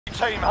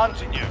Team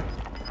hunting you.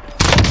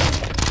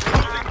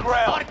 Losing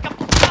ground.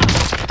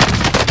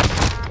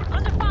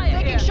 Under fire.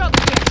 Taking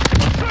shots here.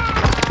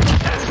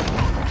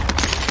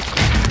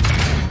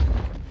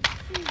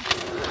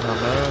 Oh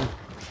man.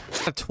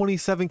 A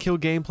 27 kill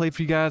gameplay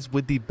for you guys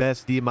with the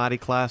best Diamatti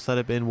class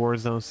setup in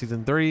Warzone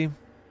Season 3.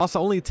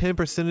 Also, only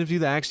 10% of you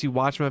that actually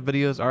watch my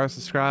videos are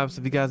subscribed. So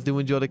if you guys do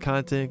enjoy the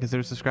content,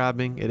 consider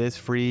subscribing. It is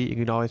free. You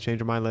can always change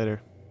your mind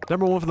later.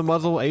 Number 1 for the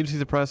muzzle,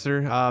 agency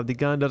suppressor. The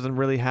gun doesn't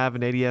really have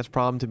an ADS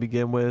problem to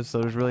begin with,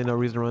 so there's really no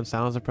reason to run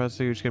sound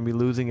suppressor. You're just going to be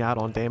losing out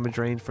on damage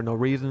range for no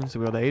reason, so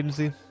we go to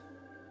agency.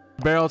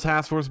 Barrel,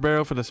 task force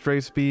barrel for the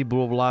straight speed,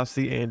 bullet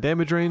velocity, and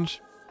damage range.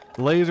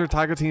 Laser,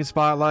 Tiger Team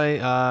Spotlight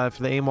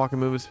for the aim, walking,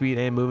 movement speed,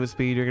 and movement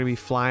speed. You're going to be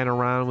flying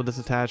around with this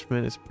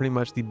attachment. It's pretty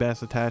much the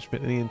best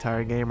attachment in the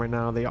entire game right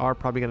now. They are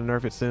probably going to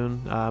nerf it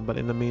soon, but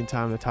in the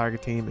meantime, the Tiger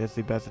Team is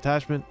the best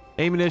attachment.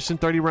 Ammunition,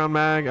 30 round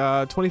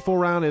mag. 24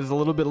 round is a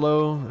little bit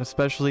low,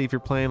 especially if you're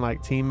playing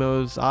like team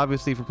modes.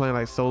 Obviously, if you're playing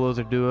like solos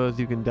or duos,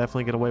 you can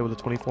definitely get away with a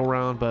 24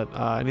 round, but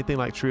anything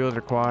like trios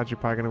or quads, you're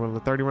probably going to go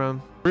with a 30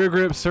 round. Rear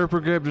grip,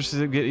 Serper grip, just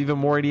to get even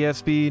more ADS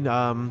speed.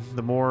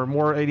 The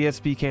more ADS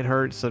speed can't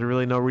hurt, so there's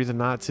really no reason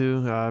not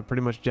to.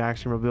 Pretty much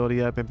jacks your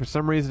mobility up, and for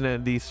some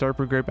reason the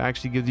Serper grip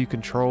actually gives you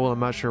control. I'm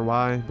not sure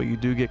why, but you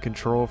do get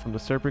control from the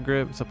Serper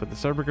grip, so put the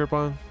Serper grip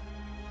on.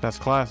 That's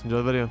class. Enjoy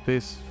the video.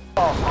 Peace.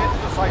 Get to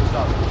the safe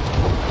zone.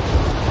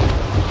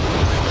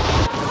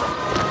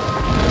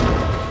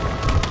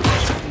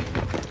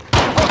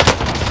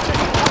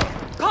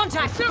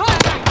 Contact!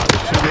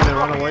 Contact! Should be in there,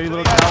 run away, you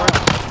little coward.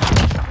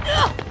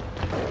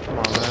 Come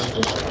on, man.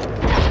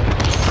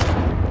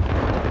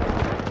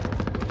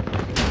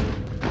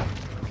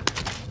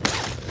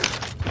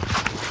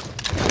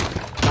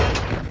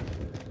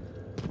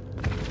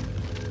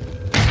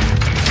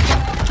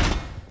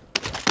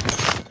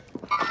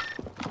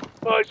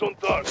 Eyes on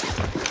dark.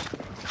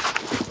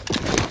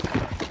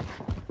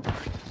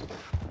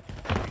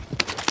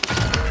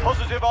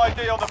 Positive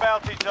ID on the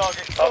bounty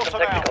target. Sort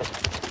them out.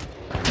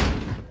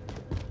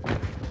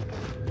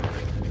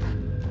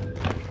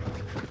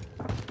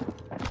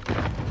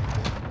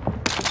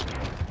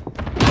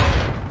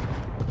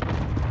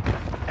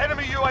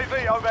 Enemy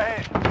UAV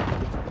overhead.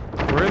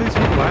 Where are these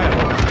people at?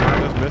 Am I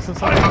just missing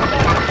something?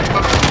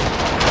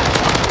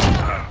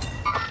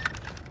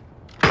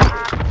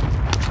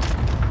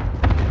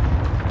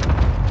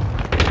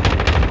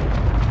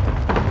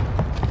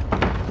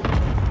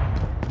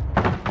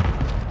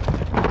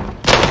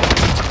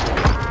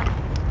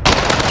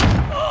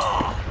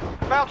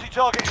 Bounty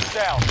target is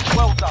down.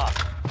 Well done.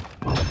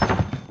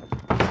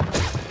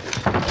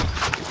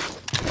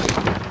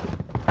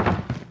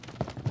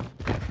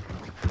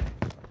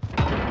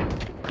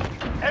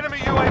 Enemy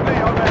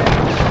UAV overhead.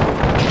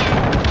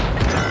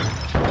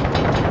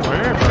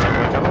 Where, bro? Like, I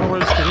don't know where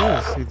this kid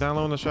is. He's down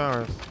low in the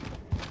showers.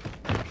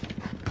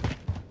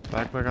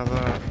 Back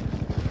outside.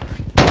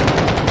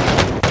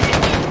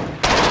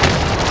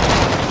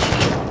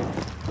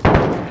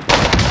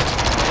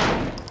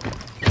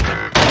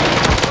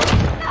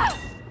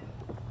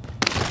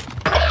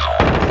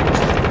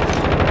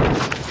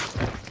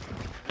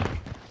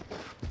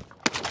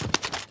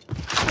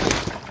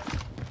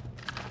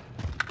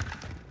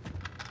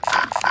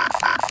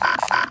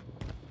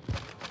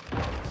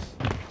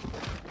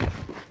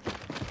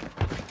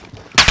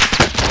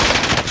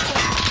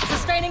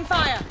 Sustaining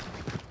fire.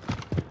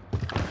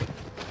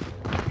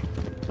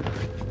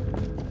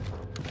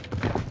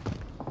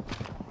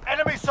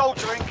 Enemy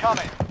soldier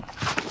incoming.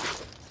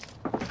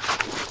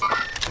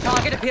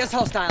 Target appears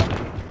hostile.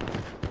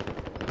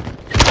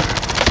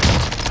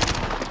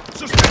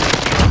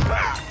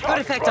 Good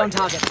effect on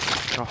target.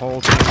 A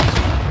whole team.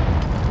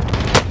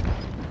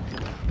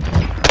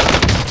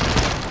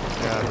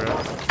 Yeah, bro.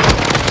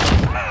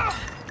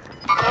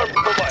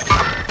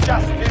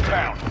 Just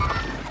inbound.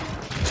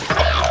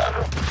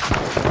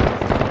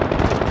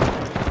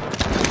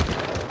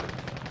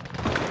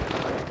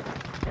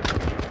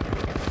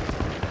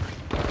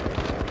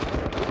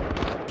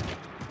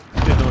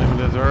 Don't even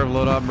deserve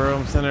loadout, bro.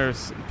 I'm sitting there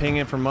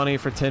pinging for money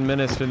for 10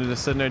 minutes and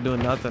just sitting there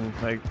doing nothing.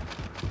 Like,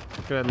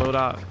 good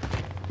loadout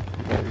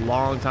a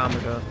long time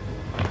ago.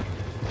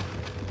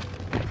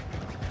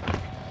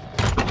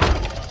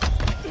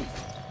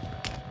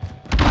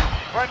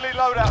 Friendly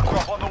loadout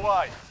drop on the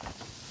way.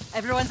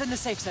 Everyone's in the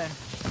safe zone.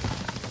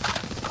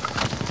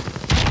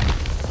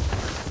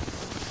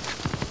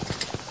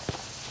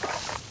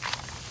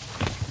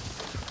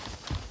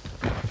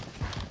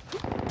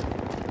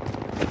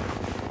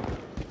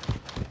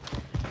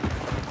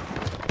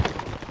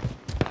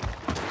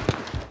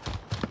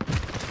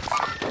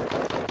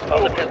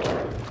 Movement.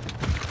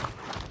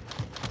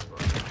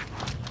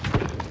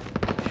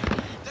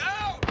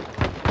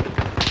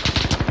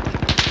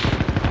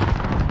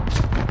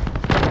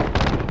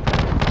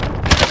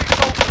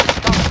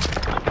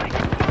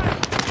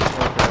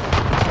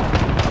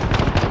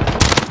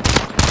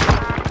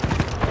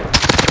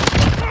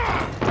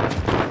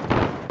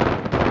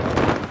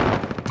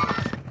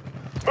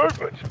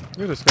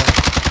 Look at this guy.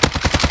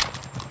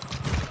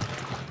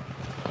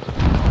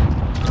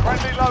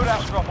 Friendly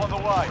loadout drop on the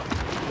way.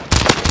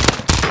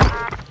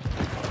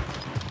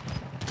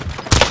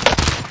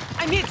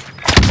 I'm hit.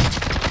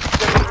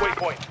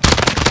 Waypoint.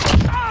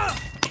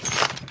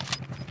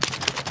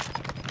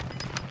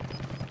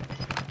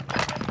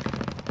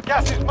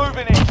 Gas is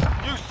moving in.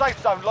 New safe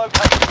zone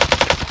located.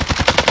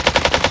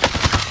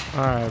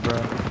 Alright,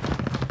 bro.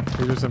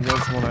 We just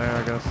invincible in the air,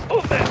 I guess.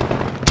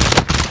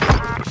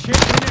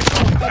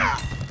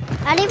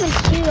 I didn't even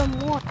shoot him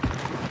once.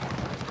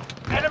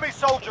 Enemy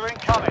soldier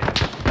incoming.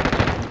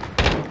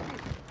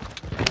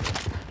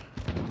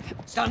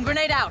 Stun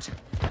grenade out.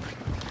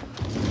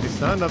 He's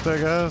stunned up there,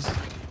 guys.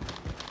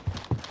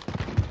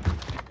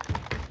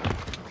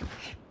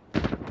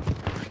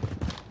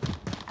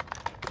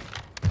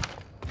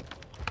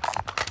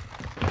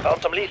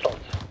 Found some lethals.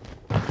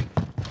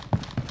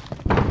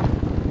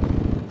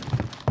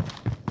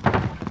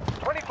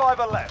 25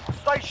 are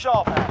left. Stay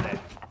sharp out there.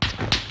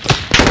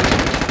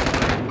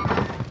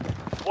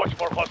 Watch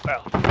for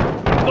hostile.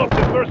 Stop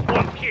the first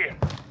one here.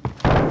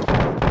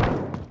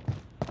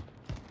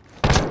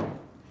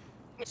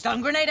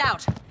 Stun grenade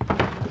out.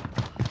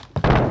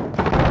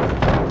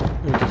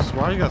 Dude, just,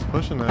 why are you guys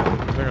pushing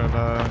that? They're gonna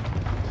die.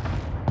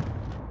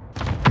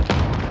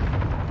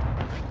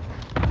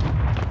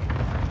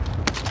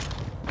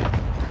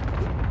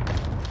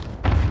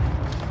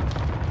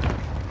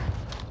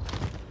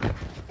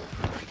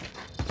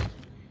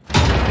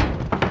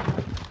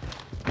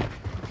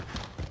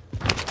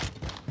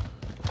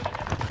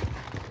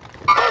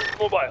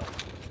 Mobile.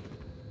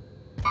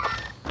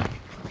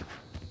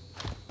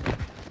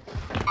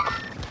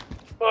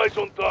 Eyes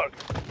on target.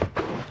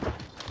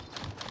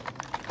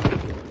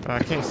 I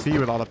can't see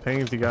with all the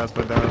pings you guys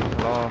put down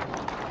at all.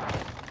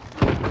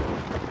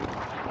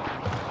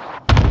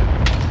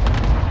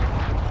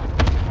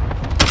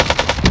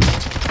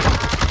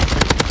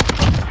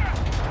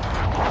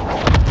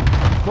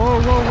 Whoa,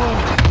 whoa,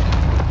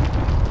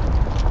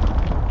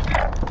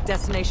 whoa.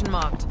 Destination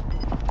marked.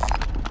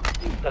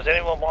 Does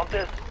anyone want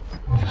this?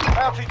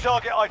 Bounty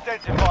target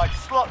identified.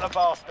 Slot the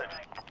bastard.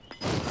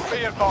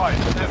 Be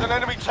advised, there's an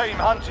enemy team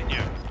hunting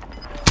you.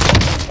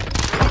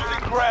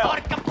 Losing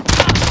ground.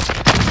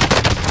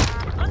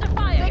 Under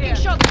fire. Taking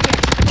shots.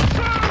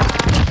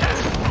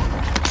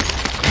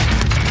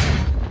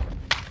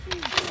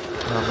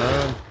 Not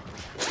bad.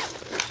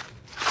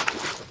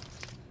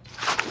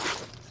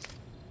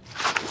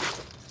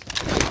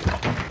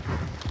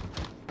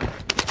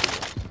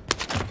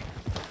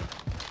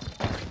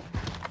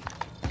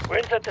 We're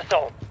inside the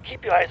zone.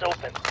 Keep your eyes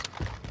open.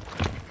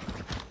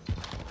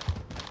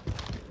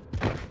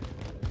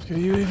 Good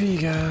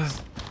UAV,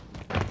 guys.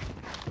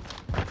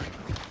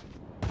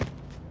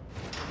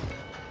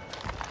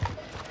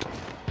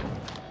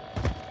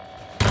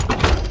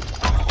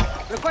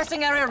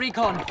 Requesting area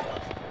recon.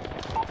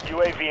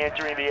 UAV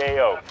entering the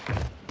AO.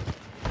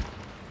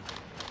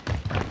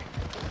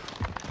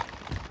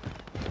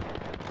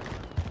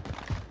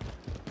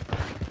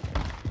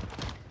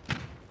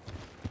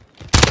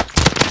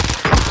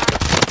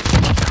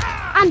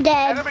 I'm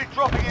dead. Enemy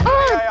dropping into the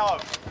AO.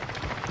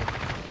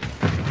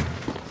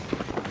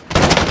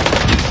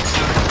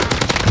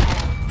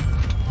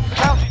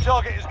 Bounty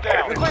target is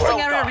down. Requesting Well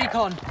area done.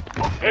 recon.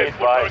 Be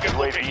advised,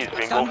 UAV is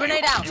bingo Stun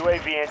grenade out.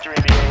 UAV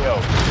entering the AO.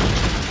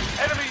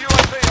 Enemy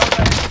UAV on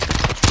there.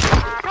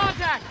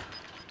 Contact.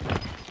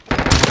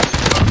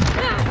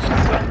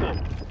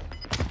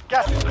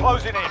 Gas is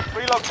closing in.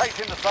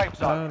 Relocating the safe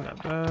zone.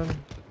 Not bad.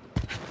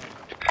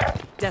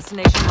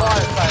 Destination Fire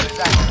marked. sale is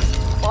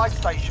active. Buy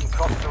station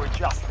costs are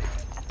adjusted.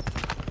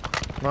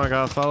 Come on,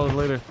 guys. Follow the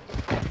leader.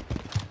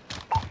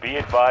 Be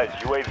advised,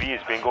 UAV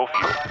is bingo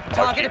fuel.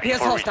 Target RTB appears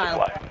for hostile.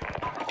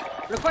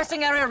 resupply.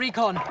 Requesting area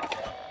recon.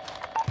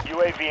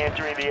 UAV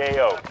entering the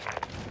AO.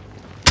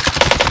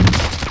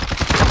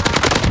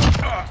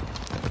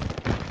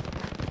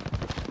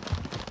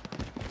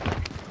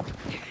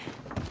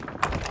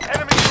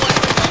 Enemy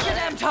UAV. Get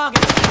them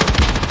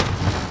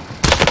target.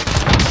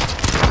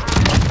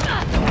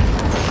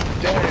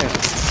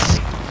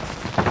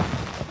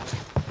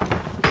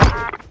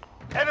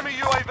 Enemy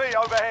UAV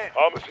overhead.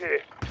 Arms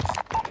here.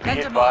 Be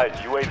Enter advised,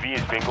 UAV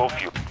is bingo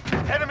fuel.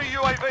 Enemy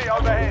UAV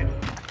overhead.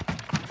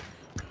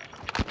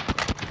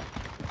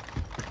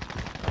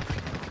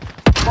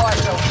 Fire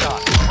cell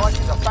shut.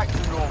 Prices are back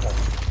to normal.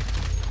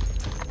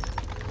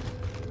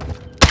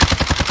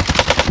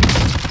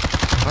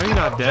 How are you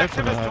not dead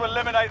for Objective is to that?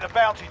 eliminate the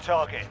bounty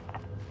target.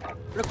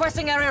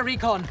 Requesting area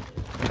recon.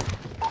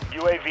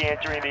 UAV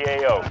entering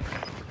the AO.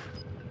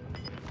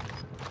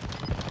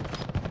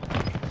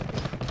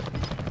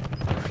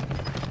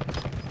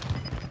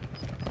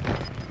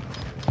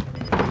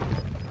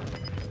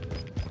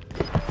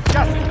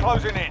 Gas is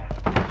closing in.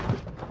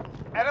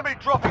 Enemy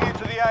dropping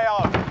into the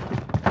AO.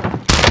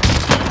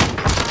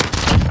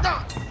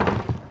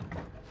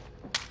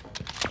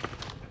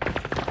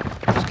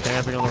 Just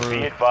camping on the Be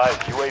roof. advised,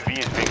 UAV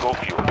is bingo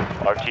fuel.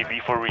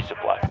 RTB for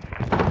resupply.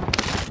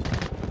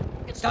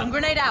 Stun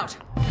grenade out.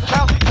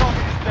 Bounty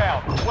target is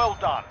down. Well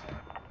done.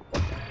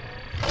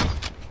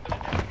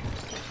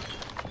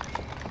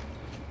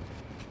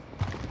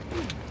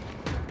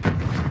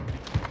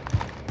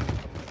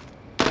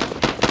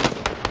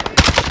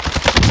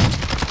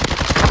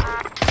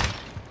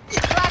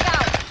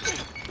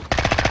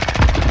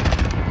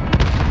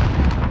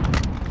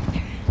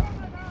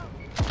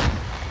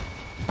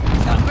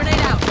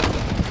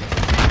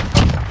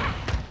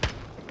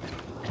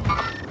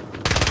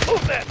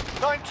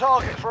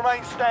 targets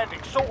remain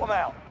standing. Sort them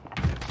out.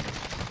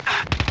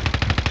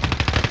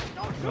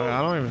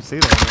 I don't even see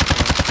that.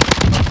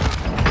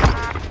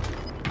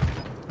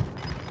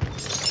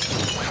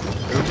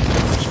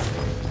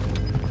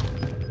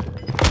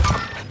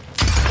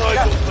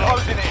 Gas is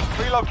closing in.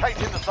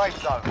 Relocating the safe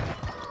zone.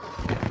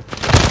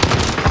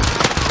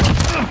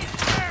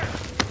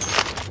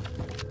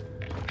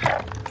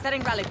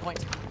 Setting rally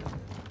point.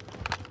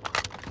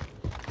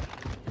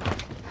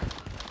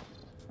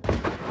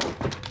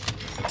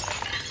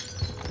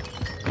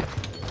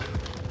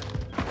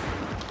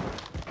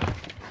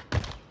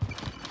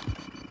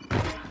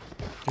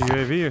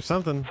 UAV or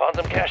something. Found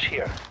some cash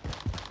here.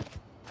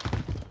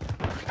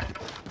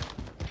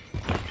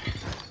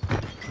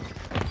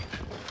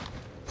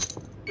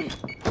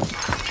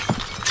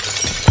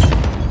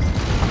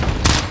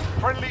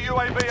 Friendly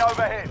UAV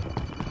overhead.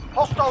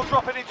 Hostile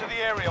dropping into the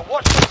area.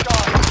 Watch the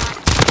sky.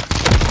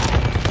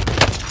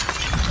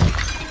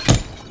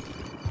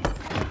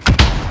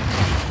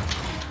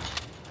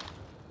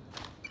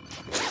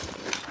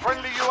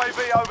 Friendly UAV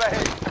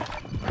overhead.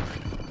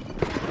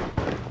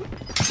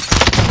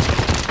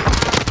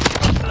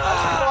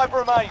 5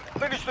 remain.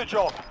 Finish the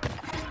job.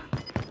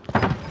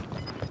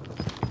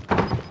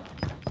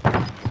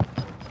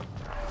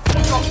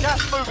 Got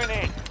gas moving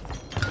in.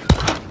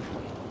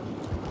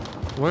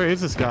 Where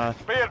is this guy?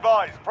 Be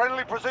advised,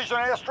 friendly precision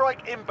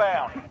airstrike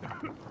inbound.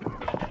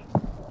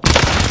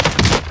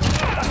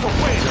 That's a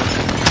win.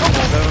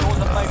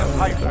 Wasn't made to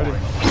pay for it.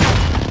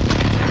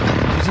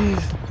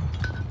 Jeez.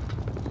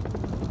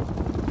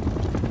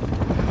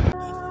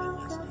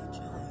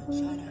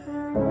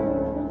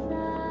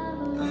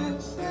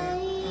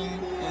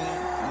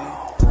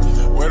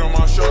 Weight on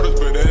my shoulders,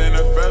 but that ain't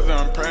a feather.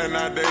 I'm praying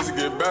nowadays to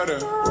get better.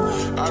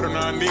 I do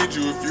not need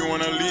you. If you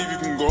wanna leave, you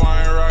can go.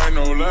 I ain't writing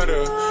no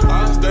letter.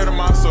 I stay to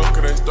myself,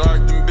 cause they start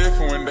acting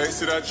different when they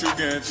see that you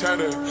getting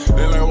cheddar.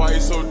 They like, why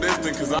you so distant? Cause